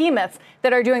behemoths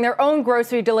that are doing their own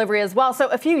grocery delivery as well. So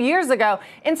a few years ago,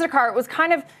 Instacart was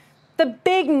kind of the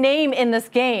big name in this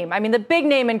game. I mean, the big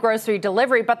name in grocery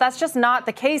delivery, but that's just not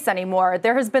the case anymore.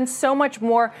 There has been so much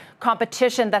more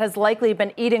competition that has likely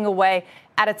been eating away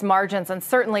at its margins and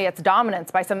certainly its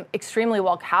dominance by some extremely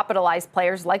well-capitalized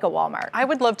players like a Walmart. I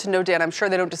would love to know, Dan, I'm sure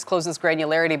they don't disclose this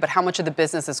granularity, but how much of the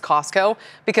business is Costco?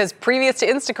 Because previous to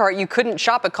Instacart, you couldn't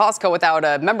shop at Costco without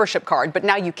a membership card, but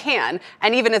now you can.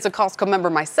 And even as a Costco member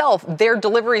myself, their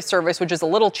delivery service, which is a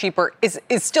little cheaper, is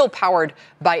still powered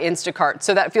by Instacart.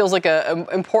 So that feels like an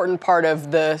important part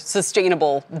of the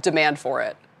sustainable demand for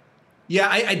it. Yeah,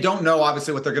 I don't know,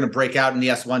 obviously, what they're going to break out in the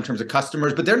S1 in terms of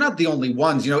customers, but they're not the only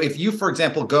ones. If you, for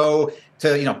example, go to,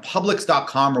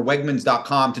 Publix.com or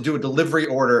Wegmans.com to do a delivery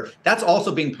order, that's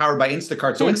also being powered by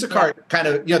Instacart. So Instacart kind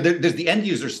of, there's the end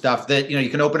user stuff that, you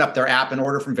can open up their app and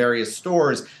order from various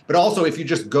stores. But also if you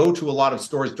just go to a lot of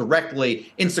stores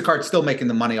directly, Instacart's still making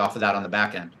the money off of that on the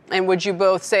back end. And would you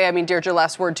both say, Deirdre,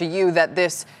 last word to you, that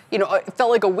this, it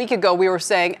felt like a week ago we were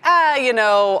saying,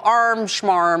 arm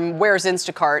schmarm, where's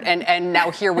Instacart? And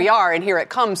now here we are, and here it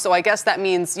comes. So I guess that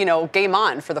means, game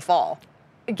on for the fall.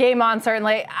 Game on,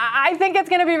 certainly. I think it's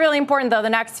going to be really important, though, the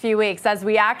next few weeks as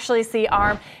we actually see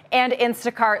ARM and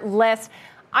Instacart list.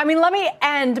 Let me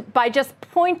end by just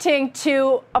pointing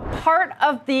to a part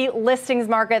of the listings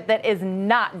market that is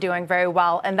not doing very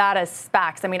well, and that is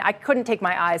SPACs. I couldn't take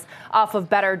my eyes off of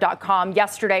Better.com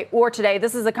yesterday or today.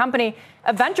 This is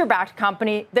a venture-backed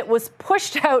company that was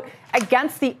pushed out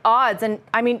against the odds and,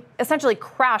 essentially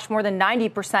crashed more than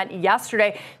 90%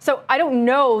 yesterday. So I don't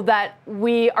know that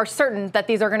we are certain that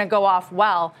these are going to go off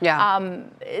well. Yeah.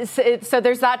 So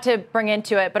there's that to bring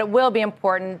into it, but it will be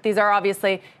important. These are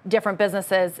obviously different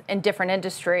businesses in different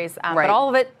industries, right. But all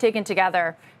of it taken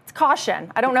together, it's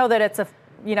caution. I don't know that it's a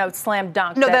slam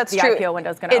dunk. No, that's the true. IPO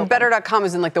window is going to open. Better.com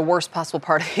is in the worst possible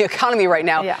part of the economy right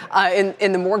now.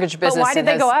 In the mortgage business. But why did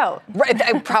they go out? Right,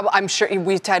 I'm sure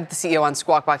we had the CEO on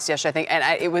Squawk Box yesterday, I think,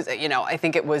 and I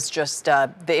think it was just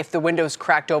if the window's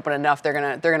cracked open enough, they're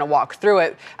gonna walk through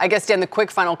it. I guess, Dan, the quick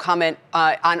final comment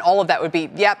on all of that would be,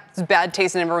 it's bad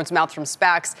taste in everyone's mouth from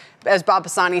SPACs. As Bob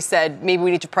Pisani said, maybe we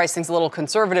need to price things a little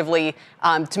conservatively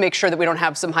to make sure that we don't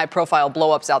have some high-profile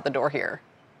blow-ups out the door here.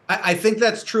 I think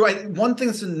that's true. One thing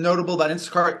that's notable about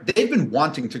Instacart, they've been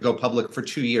wanting to go public for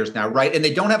 2 years now, right? And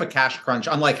they don't have a cash crunch,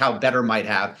 unlike how Better might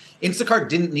have. Instacart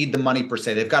didn't need the money per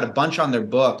se. They've got a bunch on their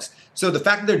books. So the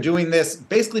fact that they're doing this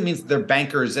basically means that they're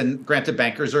bankers, and granted,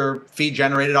 bankers are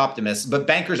fee-generated optimists, but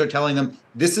bankers are telling them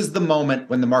this is the moment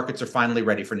when the markets are finally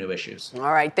ready for new issues.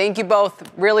 All right. Thank you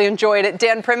both. Really enjoyed it.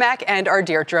 Dan Primack and our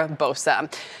Deirdre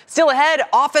Bosa. Still ahead,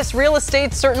 office real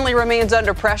estate certainly remains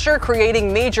under pressure,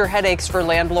 creating major headaches for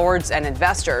landlords and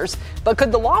investors. But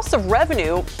could the loss of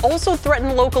revenue also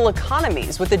threaten local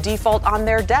economies with a default on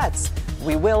their debts?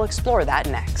 We will explore that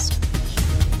next.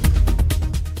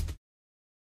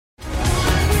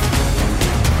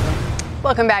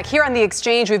 Welcome back. Here on The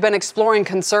Exchange, we've been exploring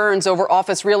concerns over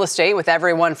office real estate with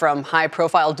everyone from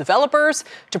high-profile developers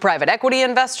to private equity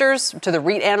investors to the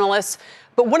REIT analysts.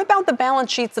 But what about the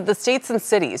balance sheets of the states and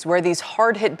cities where these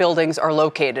hard-hit buildings are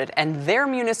located and their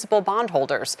municipal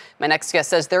bondholders? My next guest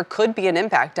says there could be an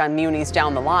impact on munis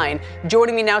down the line.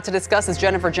 Joining me now to discuss is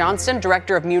Jennifer Johnston,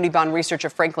 Director of Muni Bond Research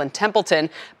at Franklin Templeton.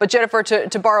 But Jennifer,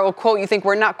 to borrow a quote, you think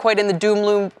we're not quite in the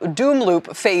doom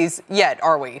loop phase yet,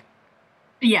 are we?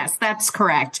 Yes, that's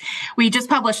correct. We just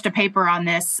published a paper on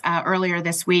this earlier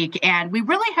this week, and we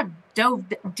really have dove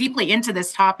deeply into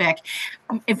this topic.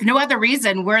 If no other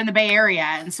reason, we're in the Bay Area,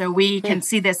 and so we can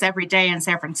see this every day in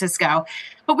San Francisco.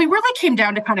 But we really came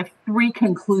down to kind of three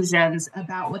conclusions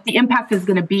about what the impact is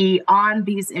going to be on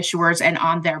these issuers and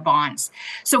on their bonds.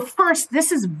 So first,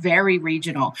 this is very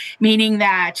regional, meaning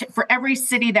that for every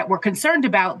city that we're concerned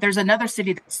about, there's another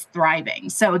city that's thriving.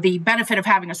 So the benefit of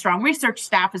having a strong research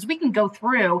staff is we can go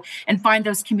through and find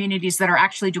those communities that are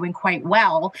actually doing quite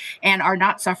well and are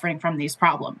not suffering from these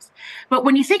problems. But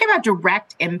when you think about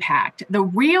direct impact, the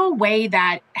real way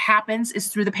that happens is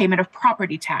through the payment of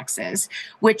property taxes,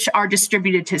 which are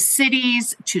distributed to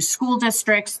cities, to school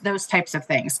districts, those types of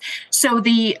things. So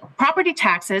the property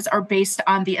taxes are based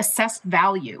on the assessed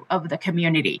value of the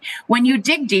community. When you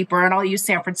dig deeper, and I'll use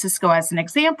San Francisco as an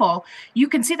example, you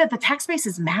can see that the tax base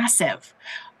is massive.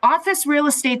 Office real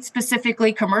estate,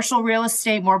 specifically commercial real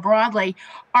estate more broadly,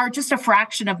 are just a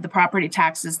fraction of the property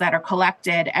taxes that are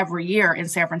collected every year in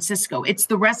San Francisco. It's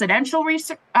the residential real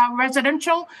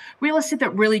estate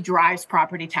that really drives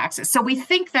property taxes. So we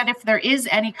think that if there is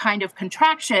any kind of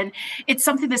contraction, it's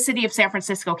something the city of San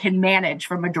Francisco can manage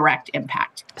from a direct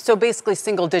impact. So basically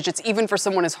single digits, even for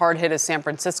someone as hard hit as San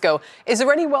Francisco. Is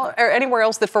there anywhere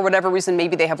else that for whatever reason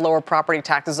maybe they have lower property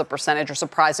taxes, a percentage, or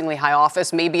surprisingly high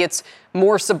office? Maybe it's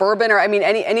more suburban, or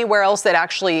anywhere else that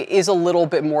actually is a little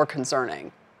bit more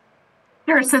concerning?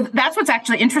 Sure. So that's what's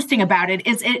actually interesting about it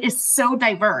is it is so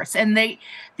diverse, and the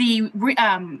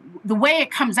way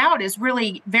it comes out is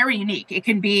really very unique. It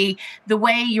can be the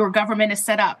way your government is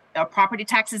set up. property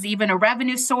tax is even a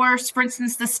revenue source. For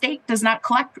instance, the state does not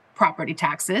collect property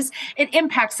taxes. It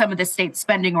impacts some of the state's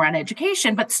spending around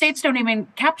education, but states don't even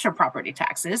capture property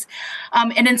taxes.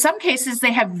 And in some cases,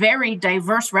 they have very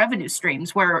diverse revenue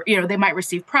streams where, they might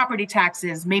receive property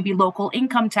taxes, maybe local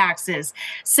income taxes,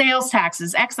 sales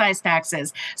taxes, excise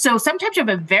taxes. So sometimes you have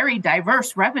a very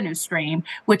diverse revenue stream,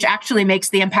 which actually makes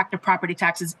the impact of property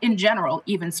taxes in general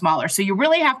even smaller. So you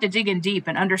really have to dig in deep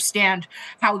and understand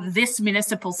how this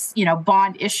municipal,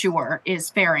 bond issuer is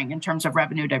faring in terms of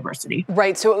revenue diversity.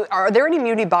 Right. So are there any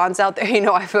muni bonds out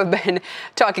there? I've been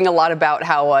talking a lot about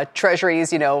how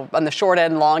treasuries, on the short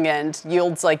end, long end,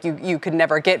 yields like you could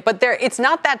never get. But it's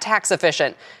not that tax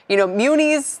efficient.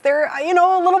 Munis, they're, a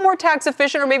little more tax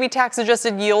efficient, or maybe tax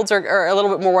adjusted yields are a little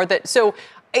bit more worth it. So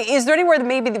is there anywhere that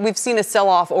maybe we've seen a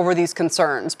sell-off over these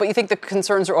concerns, but you think the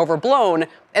concerns are overblown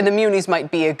and the munis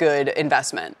might be a good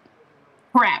investment?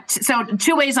 Correct. So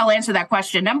 2 ways I'll answer that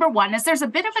question. Number one is there's a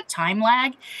bit of a time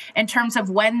lag in terms of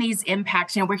when these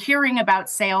impacts, we're hearing about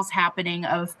sales happening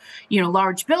of,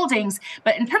 large buildings,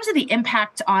 but in terms of the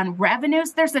impact on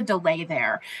revenues, there's a delay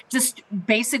there. Just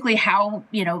basically how,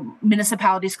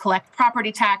 municipalities collect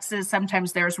property taxes.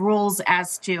 Sometimes there's rules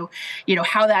as to,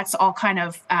 how that's all kind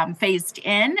of phased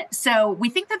in. So we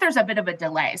think that there's a bit of a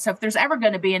delay. So if there's ever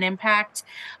going to be an impact,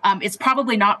 it's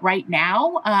probably not right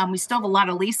now. We still have a lot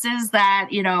of leases that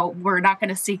we're not going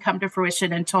to see come to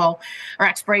fruition or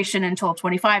expiration until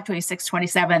 25, 26,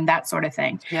 27, that sort of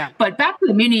thing. Yeah. But back to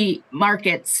the muni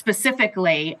market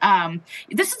specifically,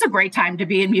 this is a great time to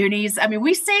be in munis. I mean,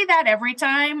 we say that every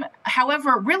time.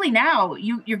 However, really now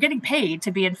you're getting paid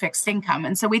to be in fixed income.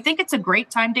 And so we think it's a great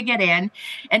time to get in.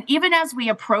 And even as we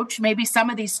approach maybe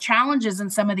some of these challenges in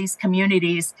some of these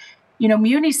communities,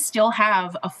 munis still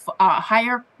have a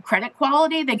higher credit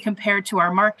quality than compared to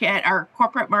our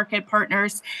corporate market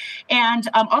partners. And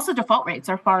also default rates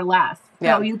are far less.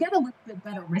 Yeah. So you get a little bit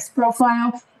better risk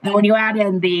profile. And when you add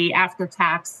in the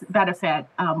after-tax benefit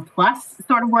plus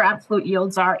sort of where absolute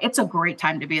yields are, it's a great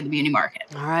time to be in the muni market.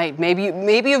 All right. Maybe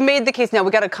you've made the case. Now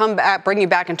we got to come back, bring you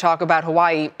back and talk about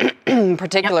Hawaii in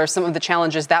particular, some of the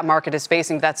challenges that market is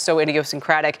facing. That's so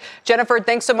idiosyncratic. Jennifer,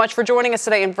 thanks so much for joining us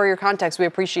today and for your context. We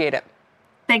appreciate it.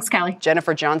 Thanks, Kelly.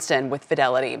 Jennifer Johnston with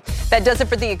Fidelity. That does it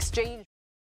for The Exchange.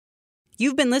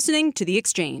 You've been listening to The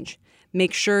Exchange.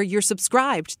 Make sure you're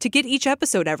subscribed to get each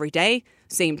episode every day.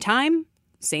 Same time,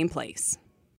 same place.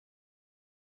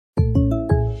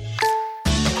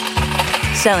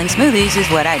 Selling smoothies is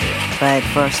what I do. But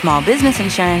for small business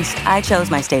insurance, I chose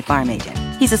my State Farm agent.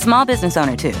 He's a small business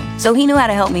owner, too, so he knew how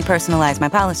to help me personalize my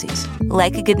policies.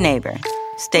 Like a good neighbor,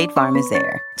 State Farm is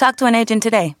there. Talk to an agent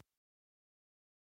today.